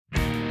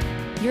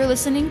You're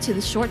listening to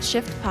the Short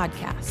Shift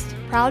Podcast,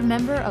 proud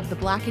member of the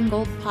Black and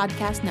Gold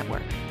Podcast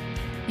Network.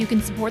 You can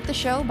support the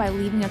show by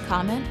leaving a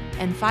comment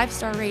and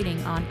 5-star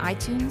rating on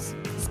iTunes,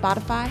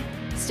 Spotify,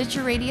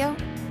 Stitcher Radio,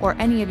 or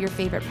any of your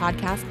favorite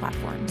podcast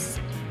platforms.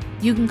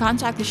 You can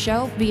contact the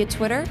show via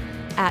Twitter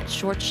at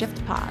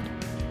ShortShiftPod.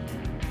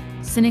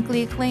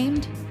 Cynically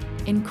acclaimed,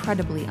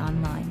 incredibly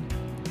online.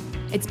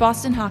 It's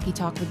Boston Hockey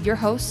Talk with your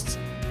hosts,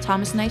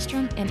 Thomas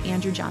Nystrom and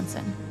Andrew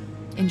Johnson.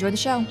 Enjoy the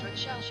show.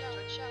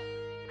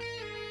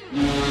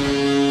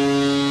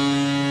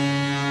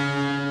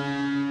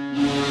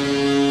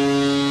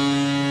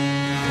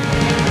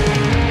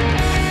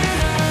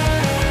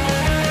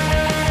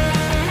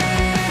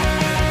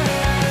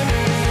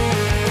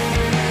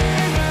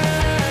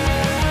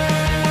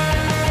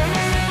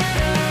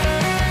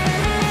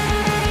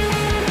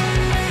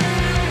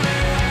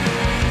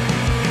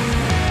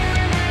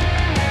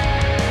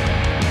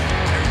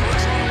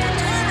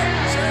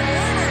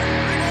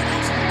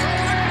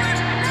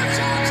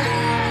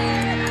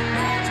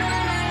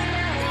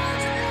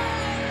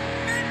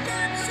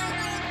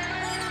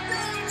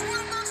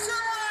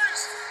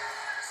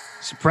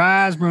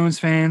 Surprise, Bruins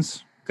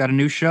fans. Got a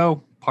new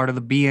show, part of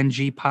the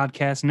BNG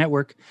Podcast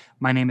Network.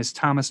 My name is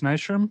Thomas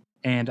Nystrom,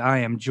 and I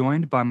am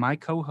joined by my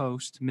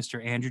co-host,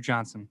 Mr. Andrew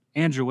Johnson.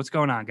 Andrew, what's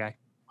going on, guy?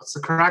 What's the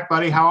crack,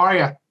 buddy? How are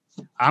you?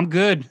 I'm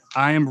good.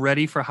 I am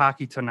ready for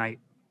hockey tonight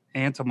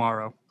and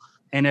tomorrow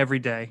and every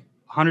day.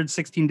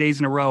 116 days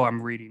in a row,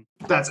 I'm reading.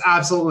 That's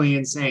absolutely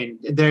insane.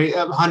 There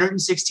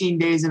 116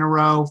 days in a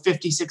row,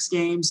 56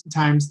 games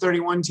times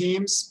 31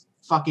 teams.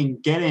 Fucking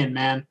get in,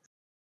 man.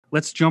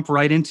 Let's jump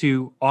right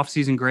into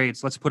off-season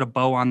grades. Let's put a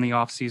bow on the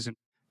off-season.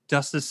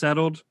 Dust is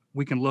settled.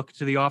 We can look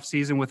to the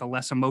off-season with a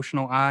less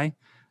emotional eye.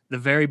 The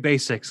very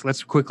basics.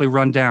 Let's quickly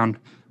run down.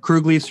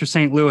 Krug leaves for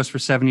St. Louis for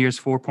 7 years,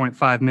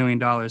 $4.5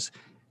 million.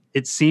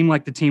 It seemed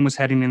like the team was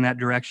heading in that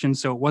direction,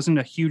 so it wasn't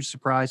a huge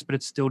surprise, but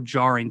it's still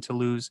jarring to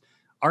lose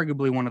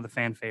arguably one of the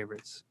fan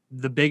favorites.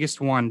 The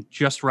biggest one,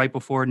 just right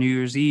before New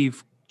Year's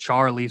Eve,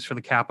 Chara leaves for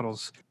the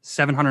Capitals,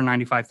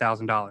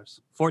 $795,000.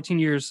 14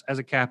 years as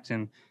a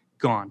captain,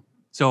 gone.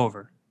 It's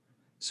over.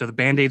 So the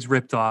Band-Aid's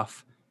ripped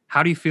off.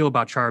 How do you feel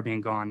about Chara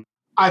being gone?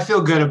 I feel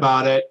good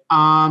about it.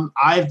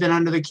 I've been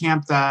under the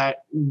camp that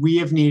we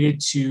have needed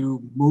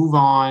to move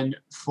on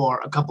for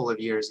a couple of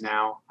years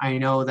now. I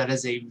know that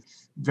is a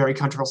very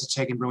controversial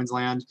take in Bruins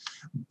land,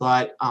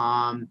 but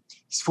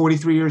he's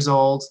 43 years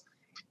old,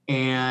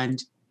 and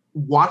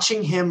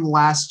watching him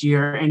last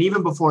year and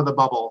even before the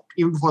bubble,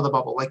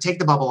 like take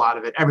the bubble out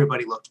of it,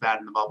 everybody looked bad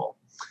in the bubble.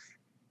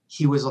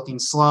 He was looking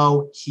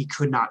slow. He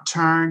could not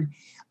turn.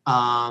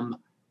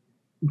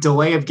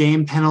 Delay of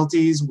game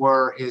penalties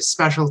were his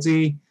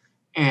specialty,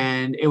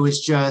 and it was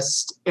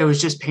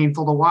just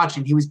painful to watch.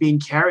 And he was being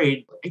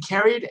carried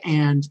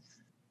and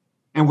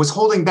was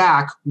holding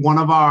back one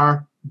of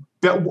our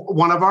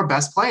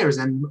best players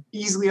and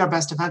easily our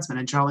best defenseman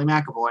in Charlie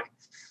McAvoy.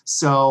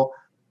 So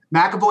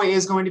McAvoy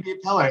is going to be a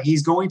pillar.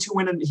 He's going to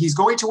win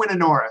a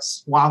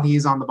Norris while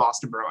he's on the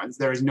Boston Bruins.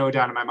 There is no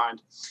doubt in my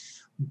mind.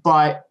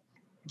 But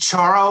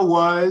Chara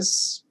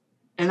was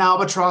an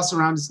albatross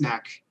around his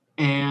neck.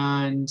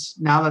 And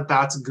now that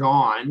that's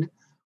gone,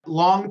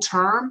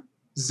 long-term,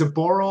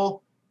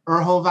 Zboril,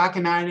 Urho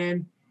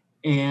Vakanainen,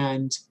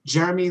 and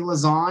Jeremy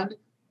Lauzon,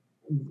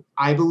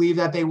 I believe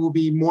that they will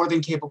be more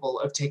than capable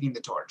of taking the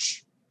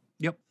torch.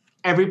 Yep.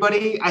 I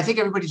think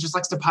everybody just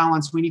likes to pile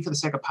on Sweeney for the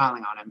sake of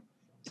piling on him.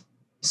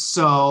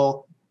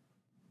 So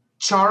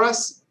Chara, Matt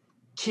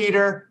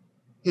Keeter,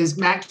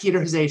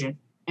 his agent,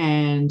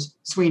 and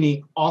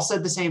Sweeney all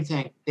said the same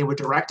thing. They were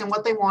direct in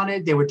what they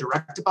wanted. They were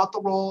direct about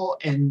the role,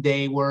 and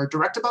they were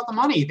direct about the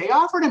money. They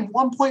offered him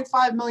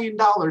 $1.5 million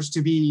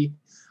to be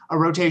a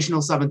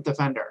rotational seventh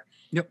defender.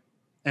 Yep.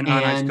 And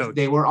on ice coach.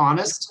 They were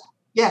honest.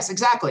 Yes,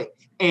 exactly.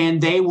 And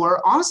they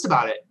were honest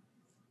about it.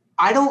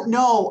 I don't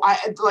know.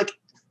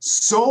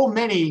 So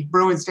many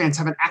Bruins fans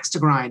have an axe to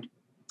grind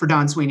for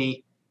Don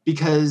Sweeney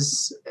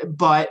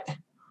but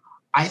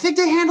I think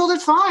they handled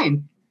it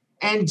fine.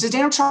 And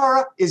Zdeno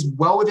Chara is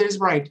well within his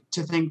right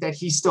to think that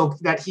he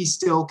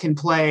still can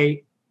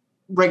play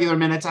regular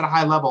minutes at a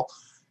high level.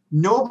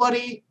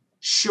 Nobody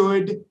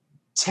should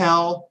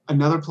tell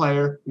another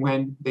player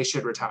when they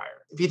should retire.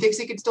 If he thinks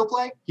he can still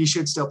play, he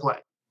should still play.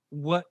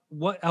 What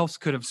else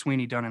could have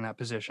Sweeney done in that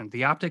position?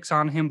 The optics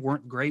on him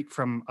weren't great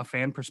from a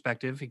fan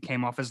perspective. He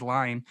came off his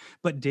line,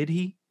 but did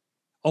he?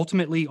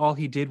 Ultimately, all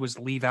he did was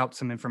leave out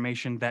some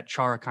information that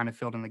Chara kind of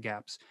filled in the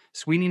gaps.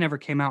 Sweeney never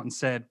came out and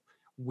said,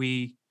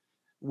 we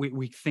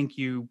think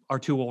you are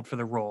too old for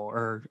the role,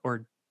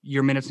 or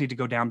your minutes need to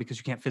go down because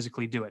you can't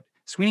physically do it.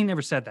 Sweeney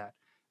never said that,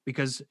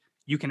 because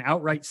you can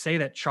outright say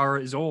that Chara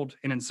is old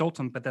and insult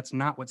him, but that's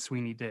not what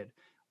Sweeney did.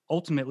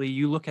 Ultimately,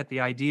 you look at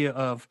the idea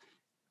of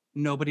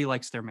nobody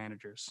likes their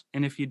managers.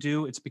 And if you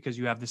do, it's because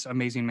you have this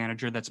amazing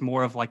manager that's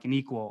more of like an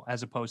equal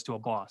as opposed to a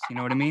boss. You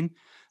know what I mean?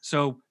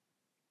 So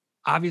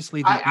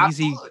obviously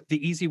the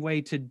easy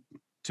way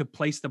to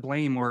place the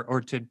blame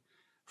or to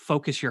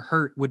focus your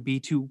hurt would be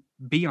to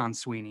be on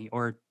Sweeney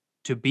or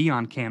to be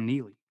on Cam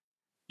Neely.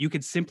 You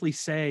could simply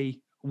say,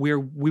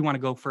 we want to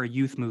go for a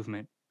youth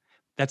movement.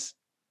 That's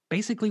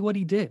basically what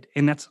he did.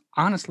 And that's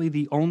honestly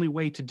the only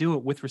way to do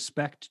it with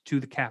respect to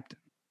the captain.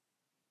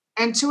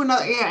 And to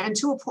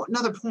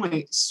another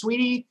point,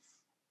 Sweeney,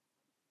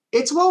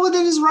 it's well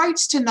within his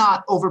rights to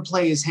not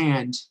overplay his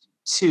hand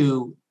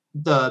to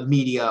the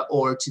media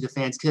or to the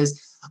fans.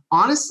 Because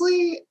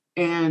honestly,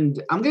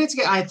 and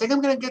I think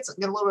I'm gonna get a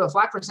little bit of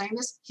flack for saying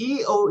this.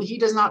 He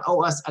does not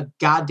owe us a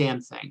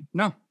goddamn thing.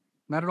 No,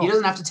 not at all. He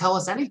doesn't have to tell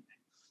us anything.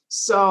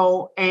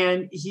 So,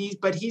 and he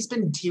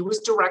was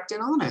direct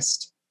and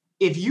honest.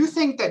 If you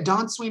think that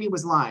Don Sweeney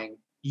was lying,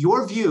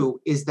 your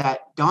view is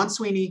that Don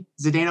Sweeney,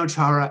 Zdeno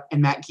Chara,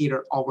 and Matt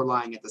Keeter all were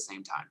lying at the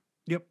same time.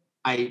 Yep.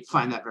 I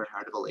find that very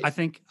hard to believe. I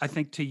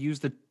think to use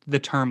the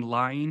term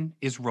lying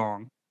is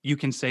wrong. You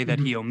can say that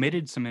he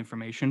omitted some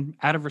information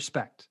out of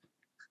respect.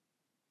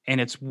 And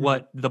it's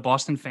what the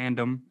Boston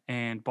fandom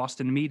and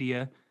Boston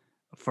media,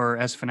 for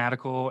as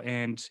fanatical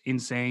and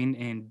insane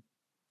and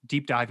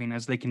deep diving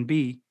as they can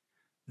be,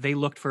 they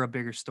looked for a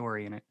bigger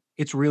story in it.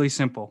 It's really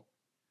simple.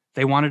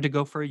 They wanted to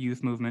go for a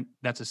youth movement.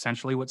 That's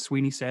essentially what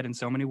Sweeney said in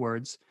so many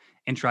words,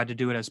 and tried to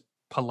do it as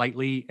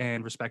politely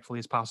and respectfully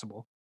as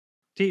possible.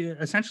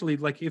 Essentially,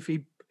 like if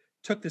he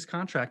took this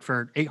contract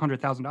for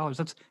 $800,000,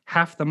 that's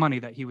half the money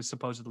that he was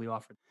supposedly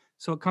offered.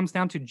 So it comes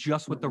down to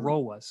just what the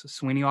role was.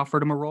 Sweeney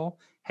offered him a role.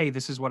 Hey,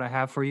 this is what I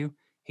have for you.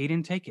 He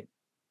didn't take it.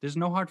 There's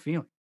no hard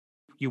feeling.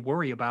 You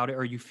worry about it,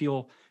 or you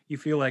feel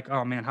like,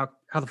 oh man,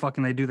 how the fuck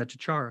can they do that to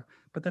Chara?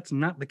 But that's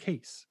not the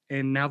case.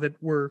 And now that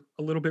we're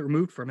a little bit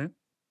removed from it,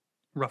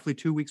 roughly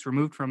 2 weeks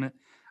removed from it,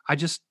 I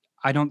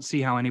don't see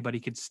how anybody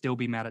could still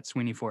be mad at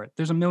Sweeney for it.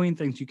 There's a million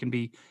things you can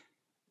be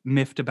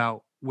miffed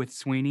about with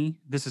Sweeney.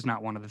 This is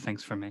not one of the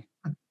things for me.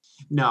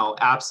 No,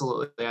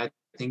 absolutely. I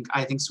think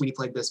Sweeney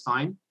played this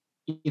fine.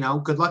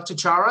 Good luck to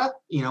Chara.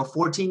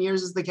 14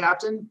 years as the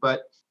captain,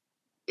 but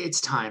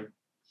it's time.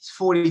 He's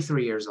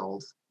 43 years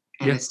old,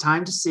 and it's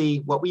time to see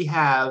what we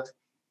have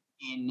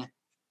in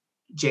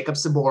Jakub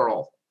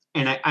Zboril.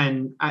 And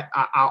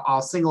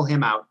I'll single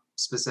him out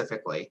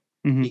specifically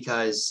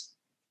because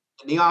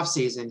in the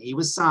offseason he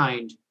was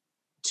signed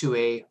to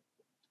a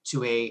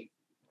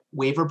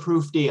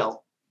waiver-proof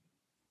deal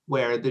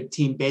where the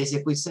team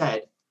basically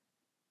said,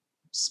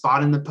 the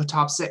spot in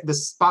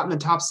the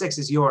top six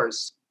is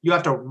yours. You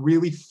have to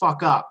really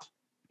fuck up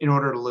in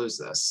order to lose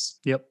this.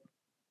 Yep.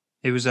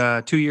 It was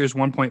 2 years,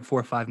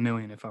 $1.45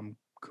 million, if I'm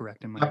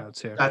correct in my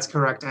notes here. That's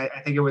correct. I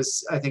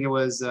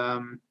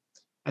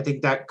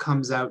think that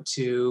comes out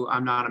to,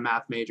 I'm not a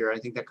math major, I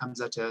think that comes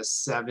out to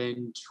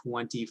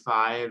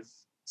 725,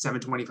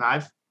 something like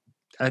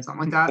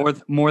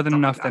that. More than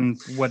enough than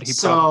what he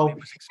probably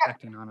was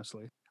expecting,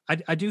 honestly.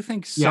 I do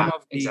think some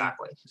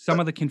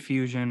of the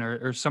confusion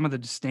or some of the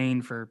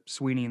disdain for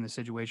Sweeney in the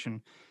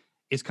situation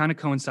is kind of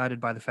coincided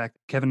by the fact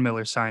that Kevin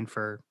Miller signed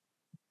for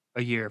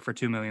a year for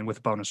 $2 million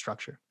with bonus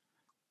structure.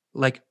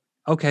 Like,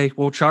 okay,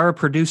 well, Chara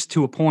produced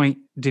to a point.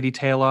 Did he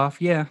tail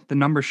off? Yeah, the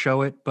numbers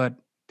show it, but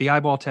the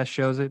eyeball test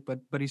shows it.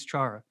 But he's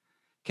Chara.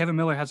 Kevin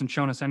Miller hasn't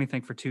shown us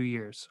anything for 2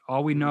 years.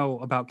 All we know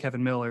about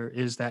Kevin Miller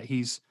is that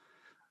he's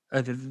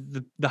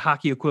the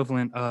hockey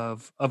equivalent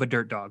of a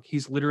dirt dog.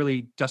 He's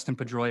literally Dustin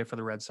Pedroia for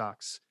the Red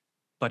Sox,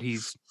 but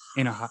he's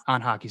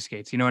on hockey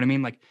skates. You know what I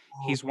mean? Like,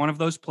 he's one of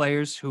those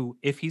players who,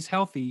 if he's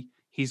healthy,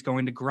 he's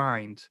going to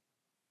grind.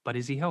 But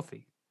is he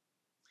healthy?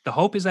 The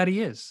hope is that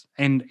he is.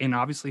 And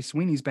obviously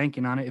Sweeney's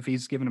banking on it if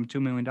he's giving him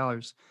 $2 million.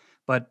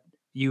 But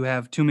you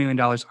have $2 million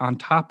on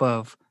top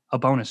of a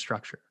bonus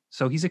structure.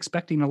 So he's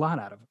expecting a lot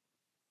out of him.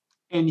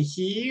 And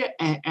he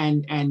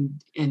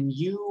and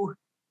you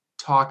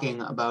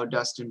talking about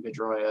Dustin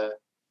Pedroia,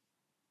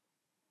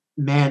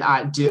 man,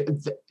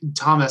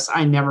 Thomas,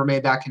 I never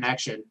made that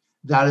connection.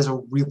 That is a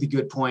really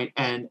good point.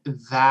 And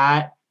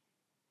that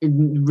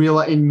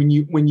when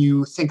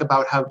you think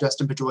about how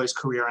Dustin Pedroia's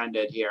career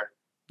ended here.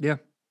 Yeah.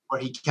 Where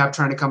he kept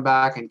trying to come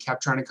back and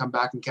kept trying to come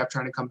back and kept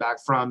trying to come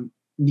back from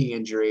knee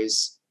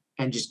injuries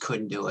and just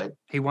couldn't do it.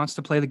 He wants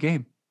to play the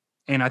game.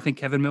 And I think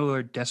Kevin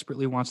Miller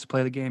desperately wants to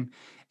play the game.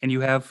 And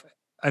you have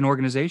an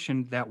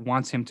organization that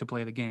wants him to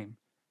play the game.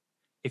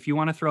 If you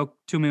want to throw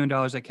 $2 million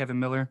at Kevin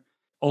Miller,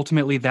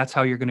 ultimately that's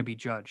how you're going to be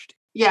judged.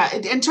 Yeah,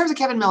 in terms of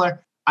Kevin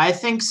Miller, I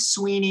think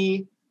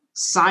Sweeney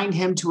signed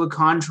him to a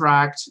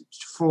contract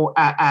for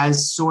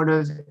as sort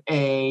of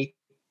a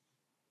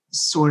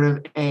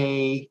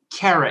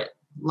carrot.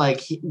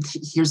 Like,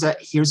 here's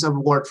a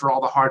reward for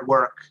all the hard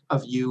work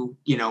of you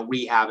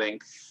rehabbing.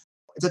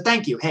 It's a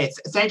thank you. Hey,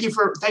 thank you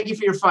for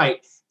your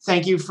fight.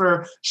 Thank you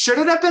for. Should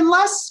it have been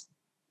less?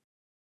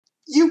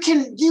 You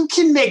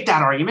can make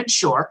that argument,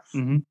 sure.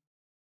 Mm-hmm.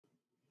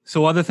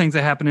 So other things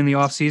that happened in the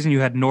offseason, you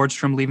had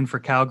Nordstrom leaving for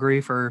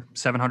Calgary for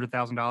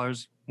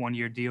 $700,000, 1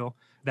 year deal.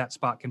 That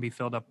spot can be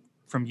filled up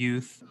from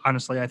youth.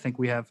 Honestly, I think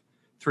we have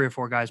 3 or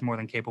 4 guys more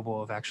than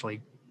capable of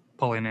actually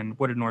pulling in.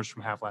 What did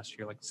Nordstrom have last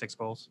year? Like 6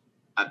 goals?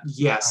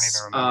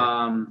 Yes.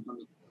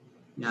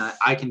 Yeah,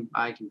 I can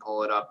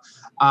pull it up.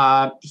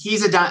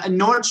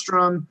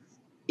 Nordstrom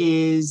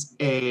is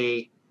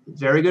a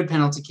very good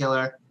penalty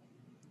killer.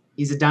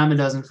 He's a dime a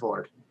dozen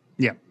forward.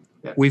 Yeah.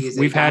 Yeah,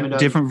 we've had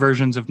different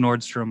versions of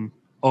Nordstrom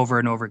over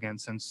and over again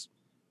since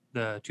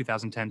the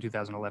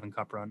 2010-2011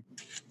 Cup run.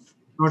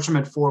 Nordstrom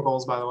had 4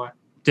 goals, by the way.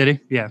 Did he?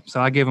 Yeah.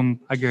 So I gave him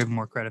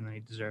more credit than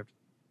he deserved.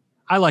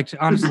 I liked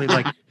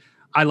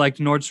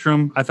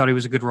Nordstrom. I thought he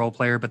was a good role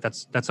player, but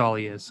that's all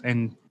he is.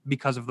 And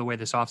because of the way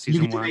this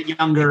offseason went, you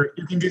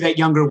can do that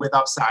younger with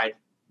upside.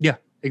 Yeah,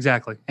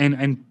 exactly.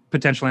 And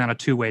potentially on a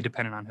 2-way,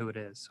 depending on who it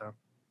is. So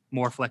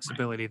more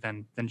flexibility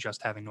than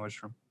just having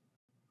Nordstrom.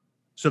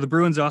 So the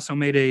Bruins also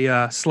made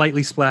a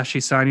slightly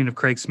splashy signing of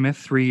Craig Smith,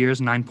 3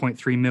 years,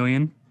 $9.3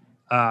 million.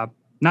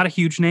 Not a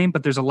huge name,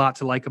 but there's a lot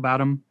to like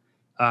about him.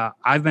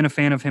 I've been a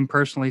fan of him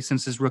personally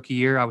since his rookie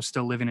year. I was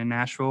still living in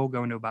Nashville,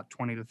 going to about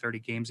 20 to 30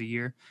 games a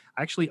year.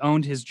 I actually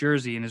owned his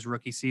jersey in his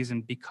rookie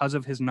season because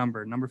of his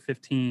number. Number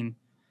 15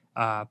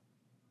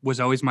 was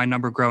always my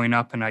number growing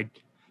up, and I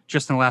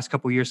just in the last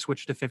couple of years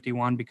switched to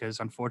 51 because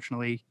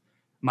unfortunately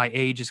my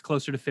age is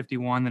closer to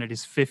 51 than it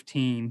is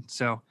 15.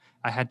 So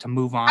I had to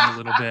move on a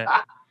little bit.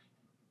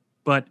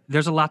 But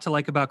there's a lot to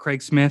like about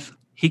Craig Smith.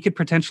 He could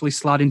potentially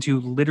slot into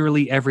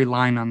literally every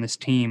line on this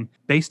team.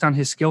 Based on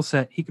his skill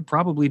set, he could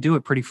probably do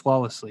it pretty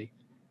flawlessly.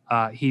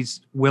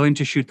 He's willing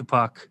to shoot the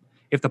puck.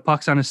 If the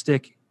puck's on a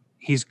stick,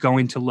 he's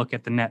going to look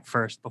at the net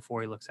first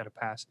before he looks at a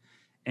pass.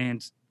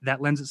 And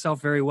that lends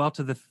itself very well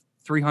to the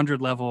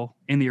 300 level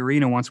in the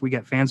arena once we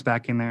get fans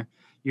back in there.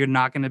 You're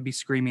not going to be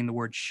screaming the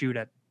word shoot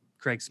at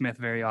Craig Smith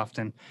very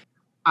often.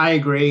 I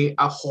agree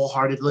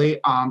wholeheartedly.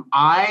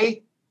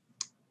 I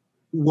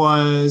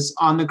was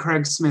on the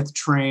Craig Smith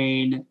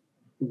train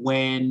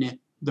when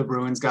the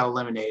Bruins got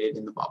eliminated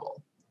in the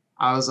bubble.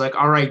 I was like,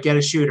 all right, get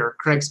a shooter,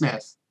 Craig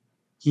Smith.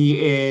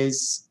 He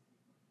is,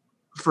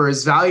 for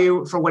his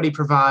value, for what he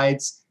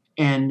provides,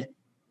 and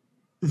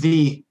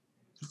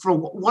for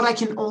what I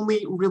can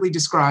only really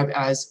describe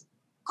as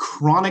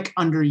chronic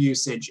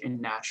underusage in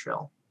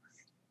Nashville.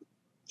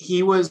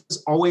 He was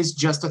always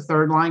just a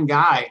third line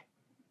guy.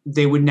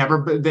 He would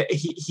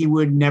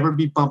never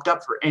be bumped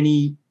up for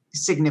any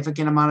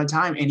significant amount of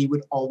time, and he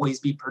would always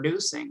be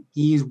producing.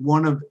 He's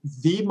one of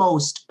the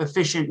most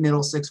efficient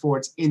middle six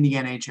forwards in the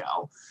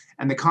NHL,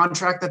 and the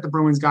contract that the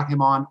Bruins got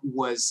him on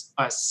was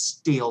a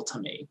steal to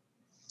me.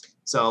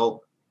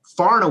 So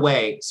far and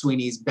away,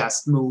 Sweeney's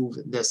best move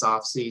this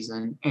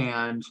offseason,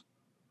 and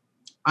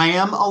I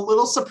am a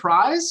little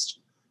surprised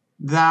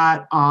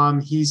that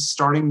he's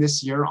starting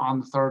this year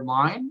on the third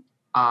line.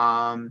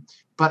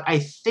 But I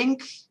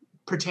think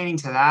pertaining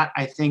to that,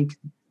 I think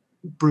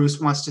Bruce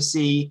wants to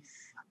see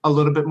a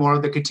little bit more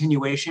of the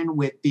continuation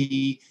with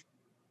the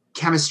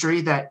chemistry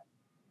that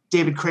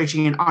David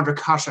Krejci and Ondrej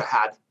Kase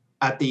had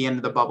at the end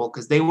of the bubble,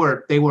 because they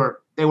were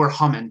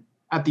humming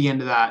at the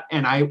end of that,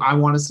 and I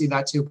want to see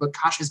that too. But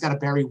Kase's got to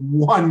bury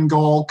 1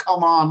 goal.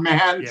 Come on,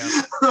 man.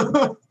 Yeah.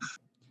 All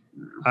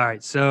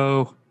right,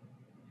 so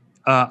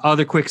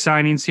other quick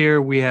signings here.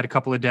 We had a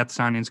couple of depth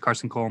signings: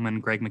 Carson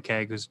Coleman, Greg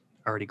McKegg, who's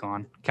already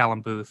gone,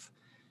 Callum Booth.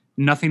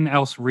 Nothing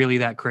else really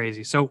that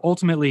crazy. So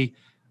ultimately,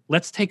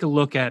 let's take a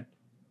look at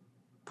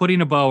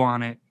putting a bow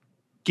on it,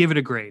 give it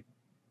a grade.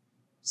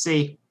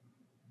 See,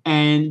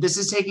 and this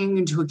is taking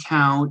into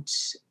account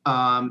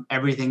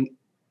everything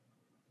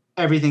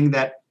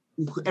that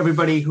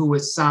everybody who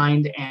was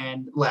signed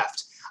and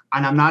left.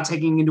 And I'm not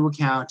taking into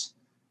account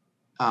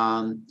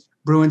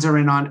Bruins are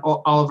in on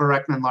Oliver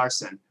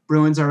Ekman-Larsson.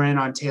 Bruins are in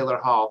on Taylor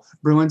Hall.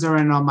 Bruins are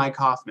in on Mike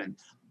Hoffman.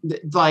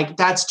 Like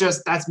that's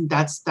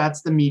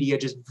the media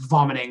just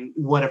vomiting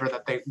whatever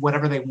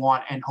they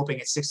want and hoping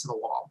it sticks to the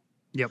wall.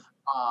 Yep.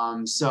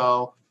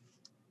 So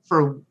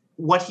for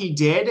what he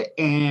did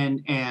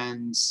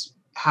and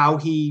how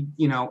he,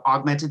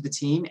 augmented the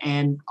team,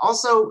 and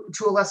also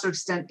to a lesser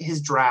extent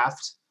his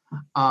draft,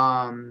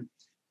 I'll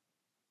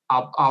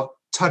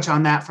touch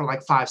on that for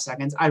like 5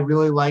 seconds. I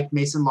really like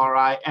Mason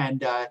Lohrei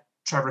and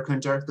Trevor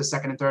Kunter, the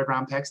 2nd and 3rd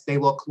round picks. They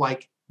look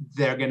like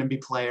they're going to be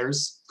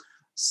players.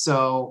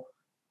 So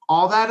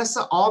all that,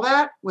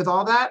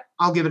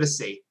 I'll give it a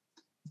C.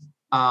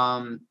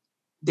 There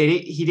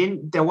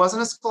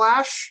wasn't a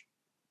splash,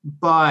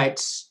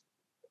 but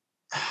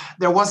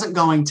there wasn't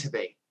going to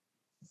be.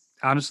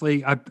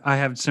 Honestly, I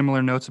have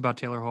similar notes about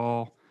Taylor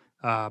Hall,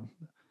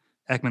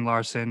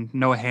 Ekman-Larsson,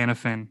 Noah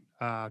Hannafin,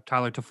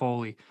 Tyler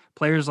Toffoli,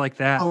 players like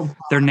that.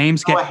 Their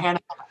names get.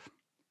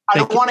 I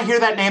don't want to hear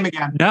that name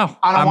again. No,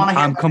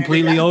 I'm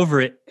completely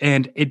over it,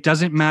 and it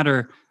doesn't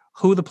matter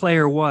who the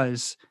player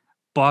was.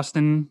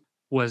 Boston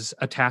was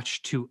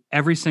attached to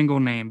every single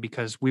name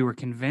because we were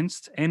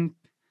convinced, and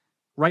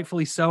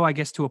rightfully so, I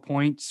guess, to a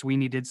point.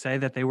 Sweeney did say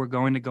that they were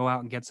going to go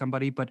out and get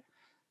somebody, but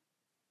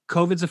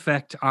COVID's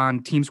effect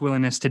on teams'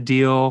 willingness to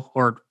deal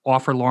or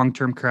offer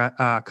long-term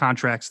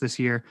contracts this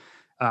year,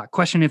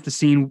 question if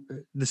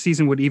the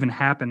season would even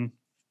happen.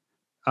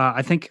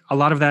 I think a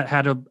lot of that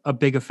had a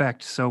big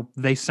effect. So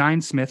they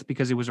signed Smith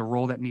because it was a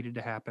role that needed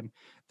to happen.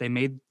 They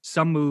made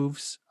some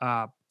moves,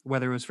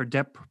 whether it was for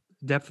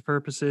depth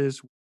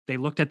purposes. They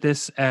looked at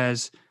this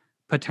as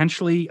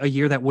potentially a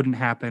year that wouldn't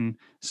happen.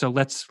 So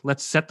let's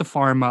set the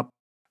farm up.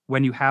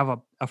 When you have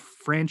a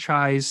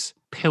franchise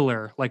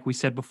pillar, like we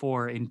said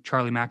before, in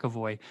Charlie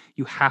McAvoy,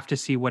 you have to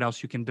see what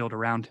else you can build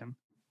around him.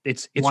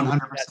 It's 100% really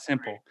that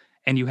simple.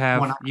 And you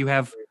have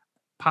 100%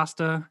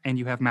 Pasta and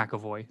you have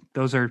McAvoy.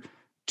 Those are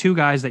two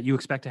guys that you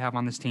expect to have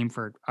on this team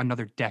for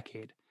another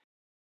decade.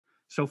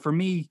 So for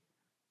me,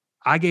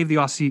 I gave the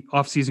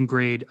off-season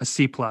grade a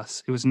C+.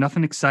 It was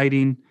nothing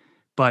exciting,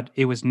 but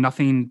it was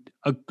nothing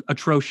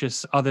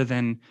atrocious other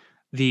than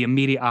the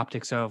immediate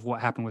optics of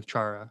what happened with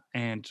Chara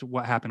and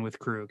what happened with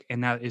Krug.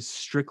 And that is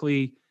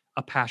strictly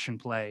a passion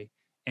play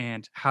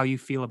and how you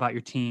feel about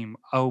your team.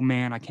 Oh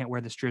man, I can't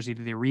wear this jersey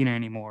to the arena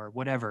anymore,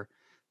 whatever.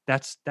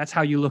 That's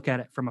how you look at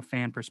it from a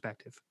fan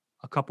perspective.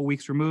 A couple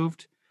weeks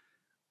removed,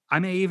 I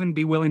may even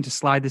be willing to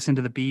slide this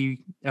into the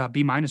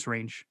B minus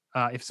range.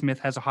 If Smith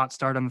has a hot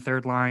start on the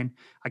third line,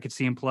 I could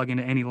see him plug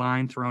into any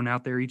line thrown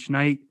out there each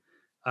night.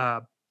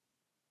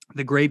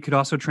 The grade could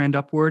also trend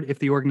upward if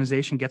the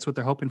organization gets what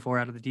they're hoping for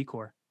out of the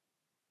decor.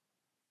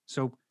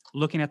 So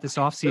looking at this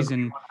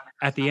offseason,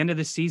 at the end of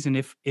the season,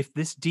 if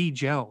this D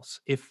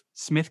gels, if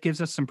Smith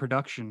gives us some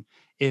production,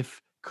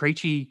 if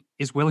Krejci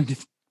is willing to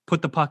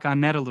put the puck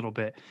on net a little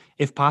bit,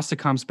 if Pasta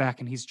comes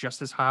back and he's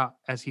just as hot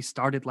as he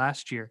started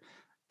last year,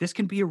 this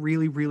can be a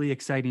really, really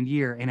exciting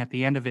year. And at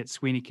the end of it,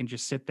 Sweeney can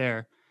just sit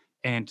there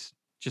and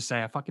just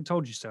say, I fucking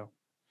told you so.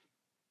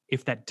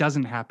 If that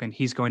doesn't happen,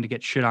 he's going to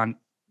get shit on.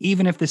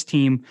 Even if this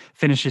team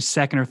finishes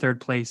second or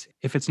third place,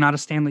 if it's not a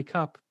Stanley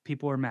Cup,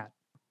 people are mad.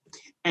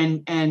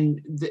 And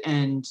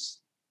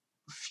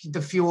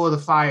the fuel of the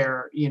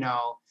fire,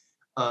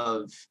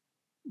 of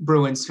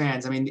Bruins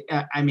fans. I mean,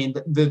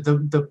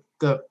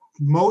 the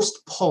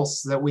most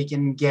pulse that we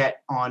can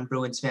get on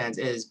Bruins fans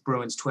is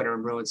Bruins Twitter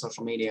and Bruins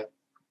social media.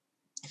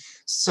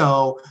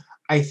 So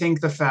I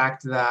think the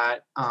fact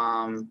that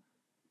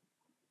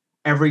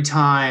every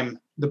time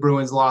the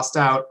Bruins lost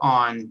out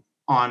on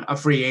a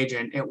free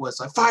agent, it was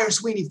like, fire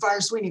Sweeney,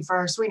 fire Sweeney,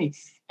 fire Sweeney.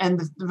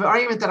 And the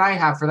argument that I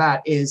have for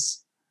that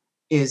is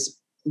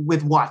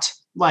with what?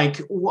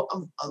 Like,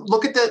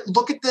 look at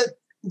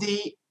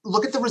the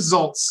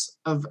results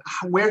of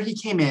where he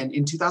came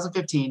in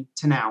 2015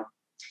 to now.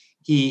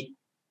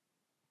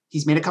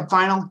 He's made a cup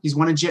final. He's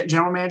won a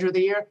general manager of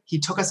the year. He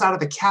took us out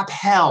of the cap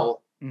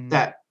hell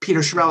that Peter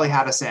Chiarelli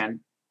had us in.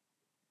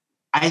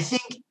 I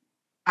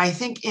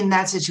think in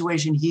that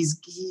situation,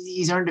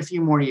 he's earned a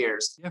few more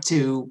years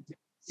to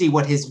see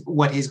what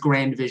his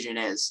grand vision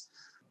is.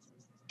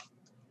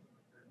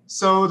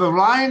 So the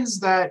lines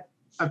that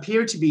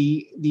appear to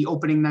be the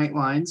opening night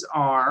lines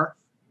are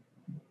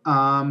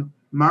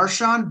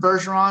Marchand,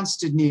 Bergeron,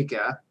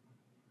 Studnicka,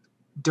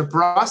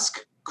 DeBrusk,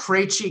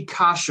 Krejci,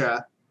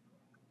 Kasha,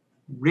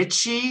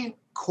 Ritchie,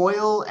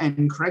 Coyle,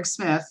 and Craig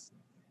Smith,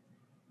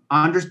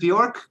 Anders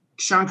Bjork,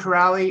 Sean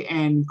Kuraly,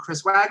 and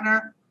Chris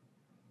Wagner,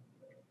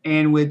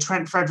 and with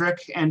Trent Frederick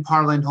and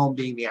Par Lindholm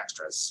being the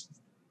extras.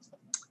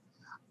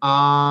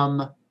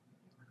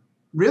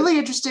 Really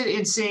interested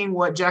in seeing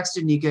what Jack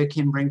Studnicka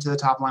can bring to the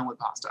top line with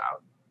Pasta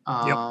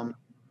out.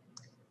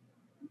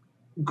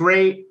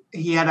 Great.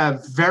 He had a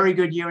very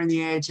good year in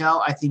the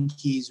AHL. I think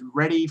he's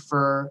ready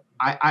for.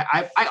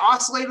 I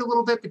oscillate a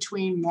little bit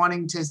between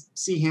wanting to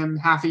see him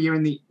half a year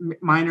in the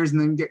minors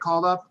and then get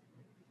called up.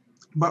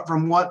 But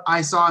from what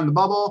I saw in the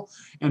bubble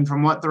and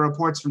from what the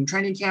reports from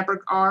training camp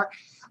are,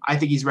 I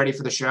think he's ready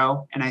for the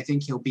show, and I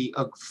think he'll be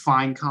a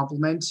fine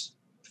compliment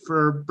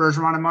for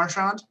Bergeron and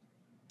Marchand.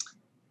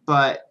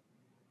 But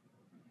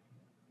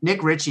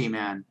Nick Ritchie,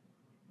 man,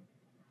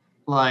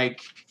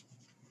 like,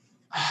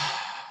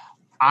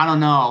 I don't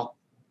know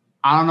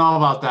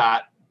about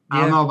that. I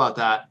don't know about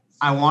that.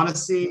 I want to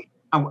see.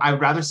 I'd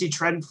rather see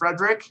Trent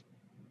Frederick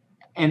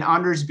and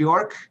Anders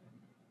Bjork.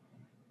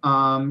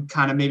 Kind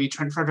of maybe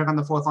Trent Frederick on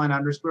the fourth line,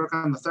 Anders Bjork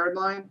on the third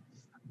line.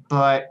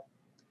 But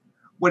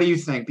what do you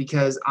think?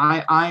 Because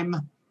I'm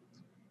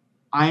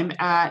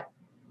at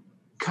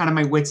kind of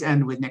my wit's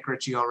end with Nick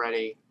Ritchie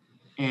already,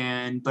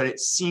 but it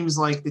seems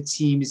like the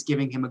team is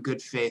giving him a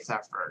good faith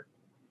effort.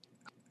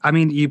 I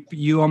mean,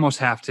 you almost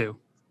have to.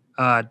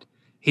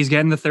 He's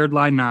getting the third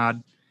line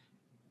nod.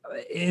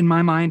 In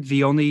my mind,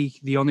 the only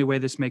way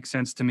this makes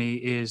sense to me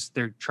is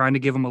they're trying to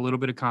give him a little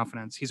bit of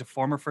confidence. He's a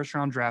former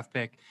first-round draft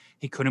pick.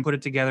 He couldn't put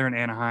it together in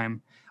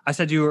Anaheim. I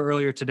said to you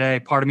earlier today,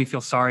 part of me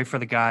feels sorry for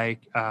the guy.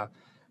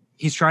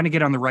 He's trying to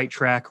get on the right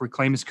track,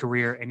 reclaim his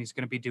career, and he's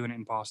going to be doing it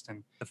in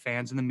Boston. The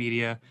fans and the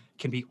media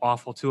can be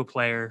awful to a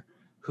player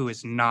who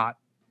is not,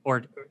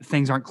 or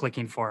things aren't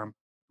clicking for him.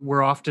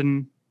 We're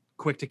often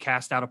quick to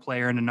cast out a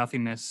player into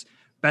nothingness.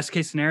 Best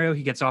case scenario,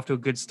 he gets off to a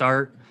good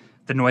start.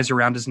 The noise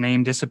around his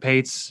name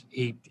dissipates.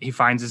 He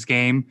finds his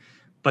game,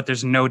 but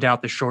there's no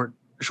doubt the short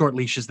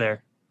leash is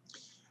there.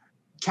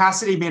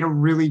 Cassidy made a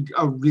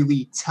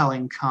really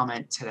telling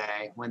comment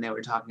today when they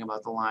were talking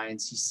about the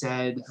Lions. He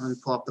said, let me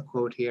pull up the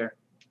quote here.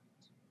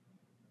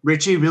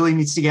 Ritchie really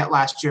needs to get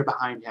last year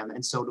behind him,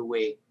 and so do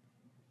we.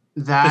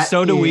 It's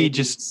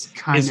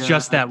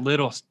just that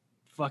little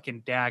fucking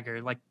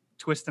dagger, like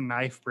twist a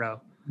knife,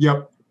 bro.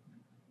 Yep.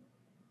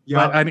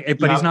 But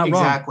he's not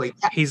wrong. Exactly.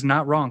 He's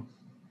not wrong.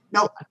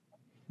 No,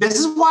 this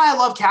is why I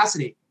love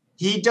Cassidy.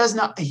 He does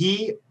not.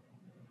 He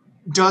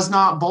does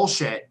not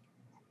bullshit.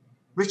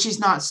 Richie's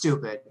not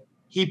stupid.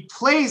 He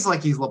plays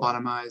like he's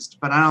lobotomized,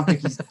 but I don't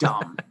think he's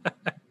dumb.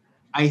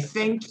 I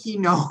think he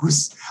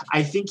knows.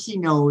 I think he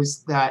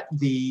knows that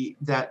the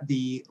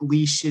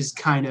leash is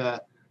kind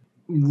of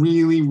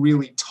really,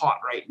 really taut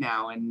right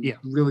now and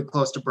really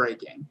close to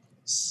breaking.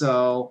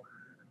 So,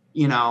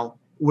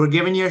 we're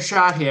giving you a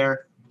shot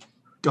here.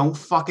 Don't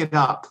fuck it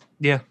up.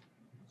 Yeah.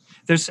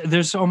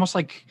 There's almost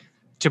like,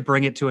 to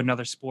bring it to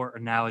another sport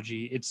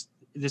analogy,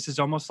 this is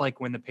almost like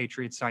when the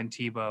Patriots signed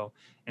Tebow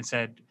and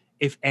said,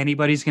 if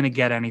anybody's going to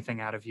get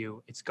anything out of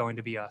you, it's going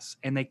to be us.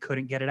 And they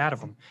couldn't get it out of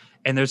him.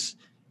 And there's,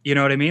 you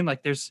know what I mean?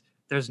 Like there's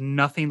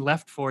nothing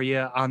left for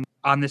you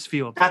on this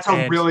field. That's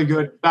a really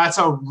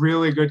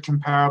good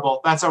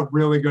comparable. That's a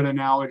really good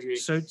analogy.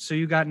 So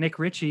you got Nick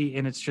Ritchie,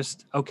 and it's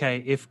just,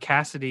 okay, if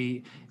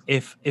Cassidy,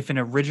 if an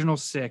original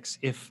six,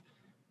 if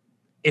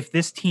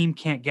this team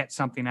can't get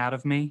something out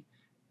of me,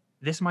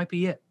 this might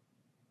be it.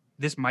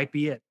 This might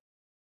be it.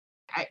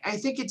 I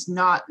think it's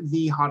not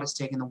the hottest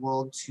take in the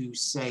world to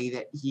say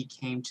that he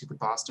came to the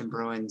Boston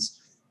Bruins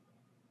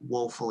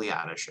woefully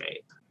out of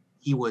shape.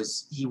 He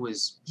was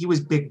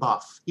big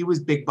buff. He was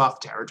big buff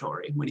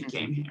territory when he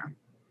came here,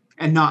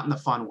 and not in the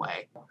fun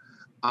way.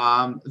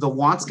 The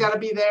want's got to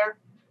be there,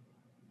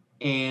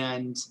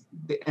 and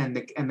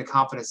the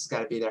confidence has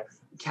got to be there.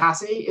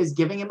 Cassidy is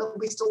giving him at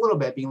least a little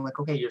bit, being like,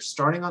 okay, you're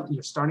starting on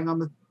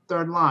the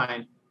third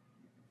line,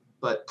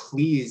 but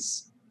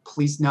please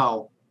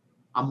know,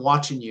 I'm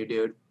watching you,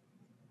 dude.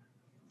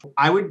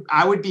 I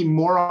would be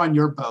more on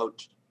your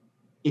boat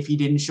if he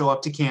didn't show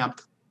up to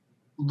camp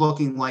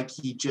looking like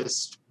he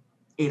just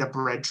ate a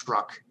bread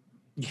truck,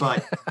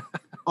 but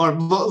or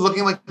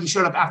looking like he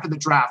showed up after the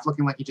draft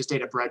looking like he just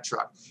ate a bread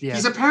truck. Yeah.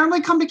 He's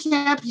apparently come to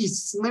camp.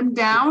 He's slimmed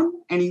down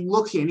and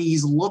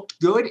he's looked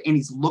good and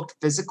he's looked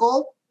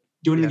physical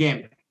doing the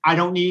game.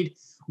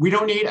 We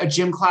don't need a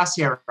gym class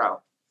hero.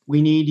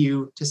 We need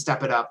you to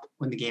step it up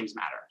when the games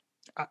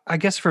matter. I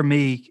guess for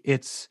me,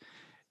 it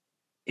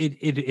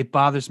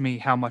bothers me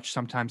how much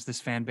sometimes this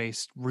fan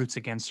base roots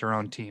against their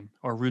own team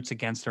or roots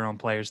against their own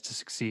players to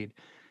succeed.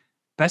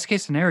 Best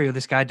case scenario,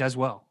 this guy does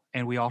well,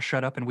 and we all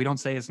shut up and we don't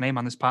say his name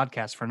on this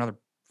podcast for another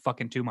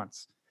fucking 2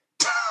 months.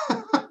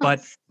 But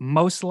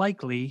most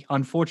likely,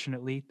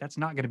 unfortunately, that's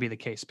not going to be the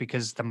case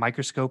because the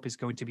microscope is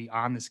going to be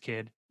on this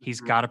kid.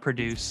 He's got to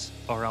produce,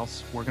 or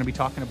else we're going to be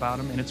talking about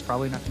him, and it's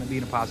probably not going to be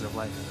in a positive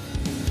light.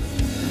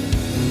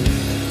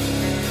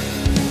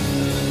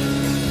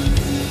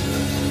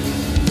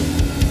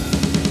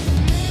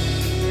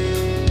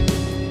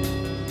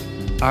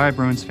 All right,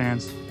 Bruins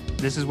fans,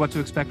 this is what to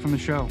expect from the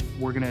show.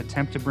 We're going to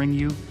attempt to bring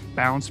you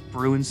balanced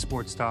Bruins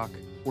sports talk.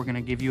 We're going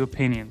to give you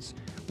opinions.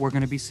 We're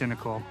going to be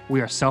cynical.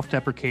 We are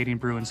self-deprecating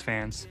Bruins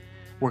fans.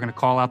 We're going to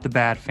call out the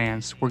bad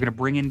fans. We're going to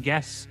bring in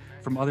guests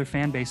from other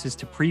fan bases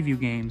to preview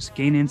games,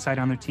 gain insight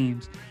on their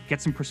teams,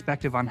 get some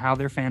perspective on how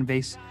their fan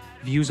base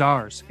views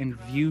ours and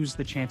views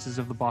the chances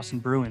of the Boston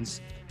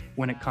Bruins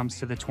when it comes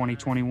to the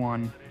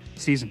 2021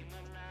 season.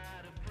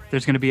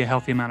 There's going to be a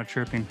healthy amount of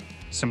chirping,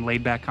 some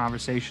laid-back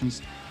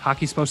conversations.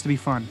 Hockey's supposed to be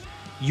fun.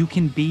 You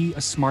can be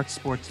a smart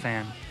sports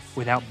fan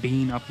without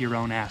being up your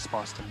own ass,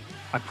 Boston.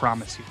 I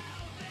promise you.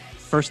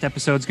 First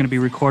episode's going to be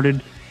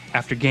recorded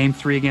after Game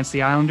 3 against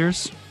the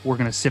Islanders. We're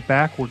going to sit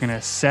back. We're going to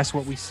assess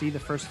what we see the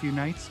first few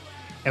nights.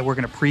 And we're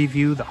going to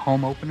preview the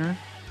home opener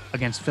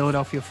against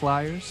Philadelphia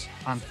Flyers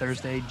on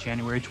Thursday,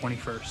 January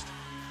 21st.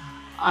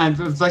 I'd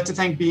like to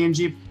thank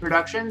B&G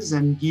Productions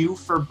and you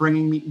for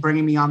bringing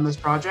me on this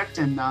project,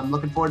 and I'm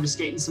looking forward to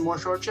skating some more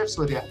short shifts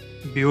with you.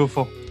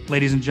 Beautiful.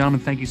 Ladies and gentlemen,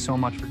 thank you so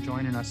much for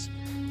joining us,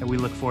 and we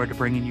look forward to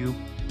bringing you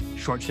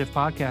Short Shift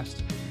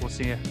Podcast. We'll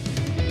see you.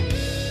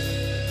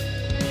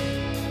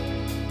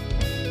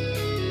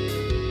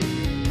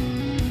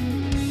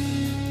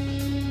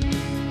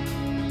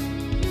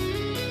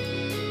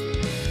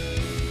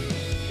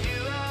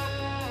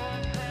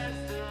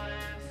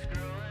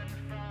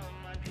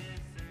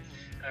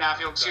 Now, if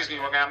you'll excuse me,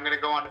 I'm going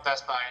to go on to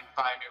Best Buy and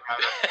buy a new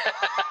router.